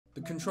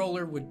The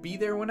controller would be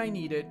there when I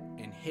need it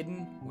and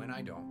hidden when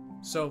I don't.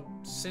 So,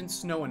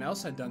 since no one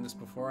else had done this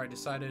before, I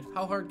decided,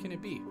 how hard can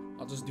it be?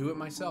 I'll just do it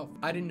myself.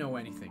 I didn't know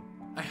anything.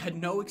 I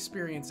had no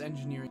experience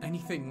engineering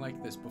anything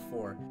like this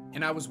before,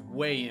 and I was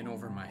way in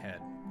over my head.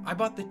 I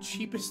bought the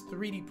cheapest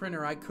 3D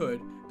printer I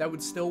could that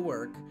would still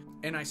work,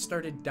 and I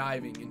started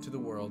diving into the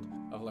world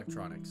of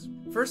electronics.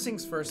 First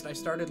things first, I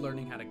started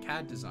learning how to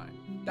CAD design.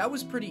 That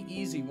was pretty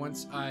easy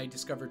once I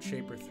discovered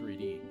Shaper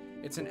 3D.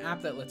 It's an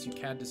app that lets you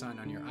CAD design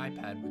on your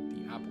iPad with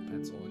the Apple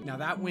Pencil. Now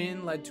that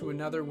win led to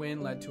another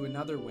win, led to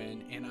another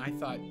win, and I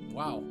thought,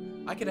 wow,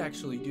 I could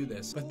actually do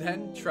this. But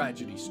then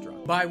tragedy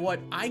struck. By what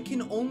I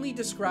can only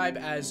describe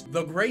as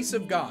the grace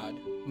of God,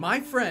 my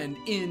friend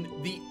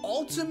in the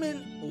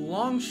ultimate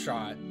long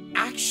shot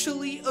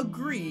actually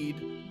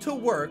agreed to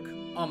work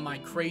on my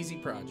crazy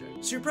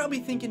project. So you're probably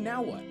thinking,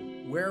 now what?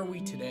 Where are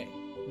we today?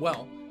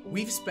 Well,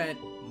 we've spent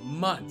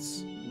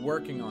months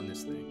working on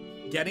this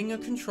thing, getting a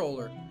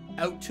controller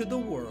out to the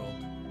world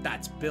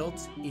that's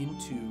built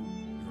into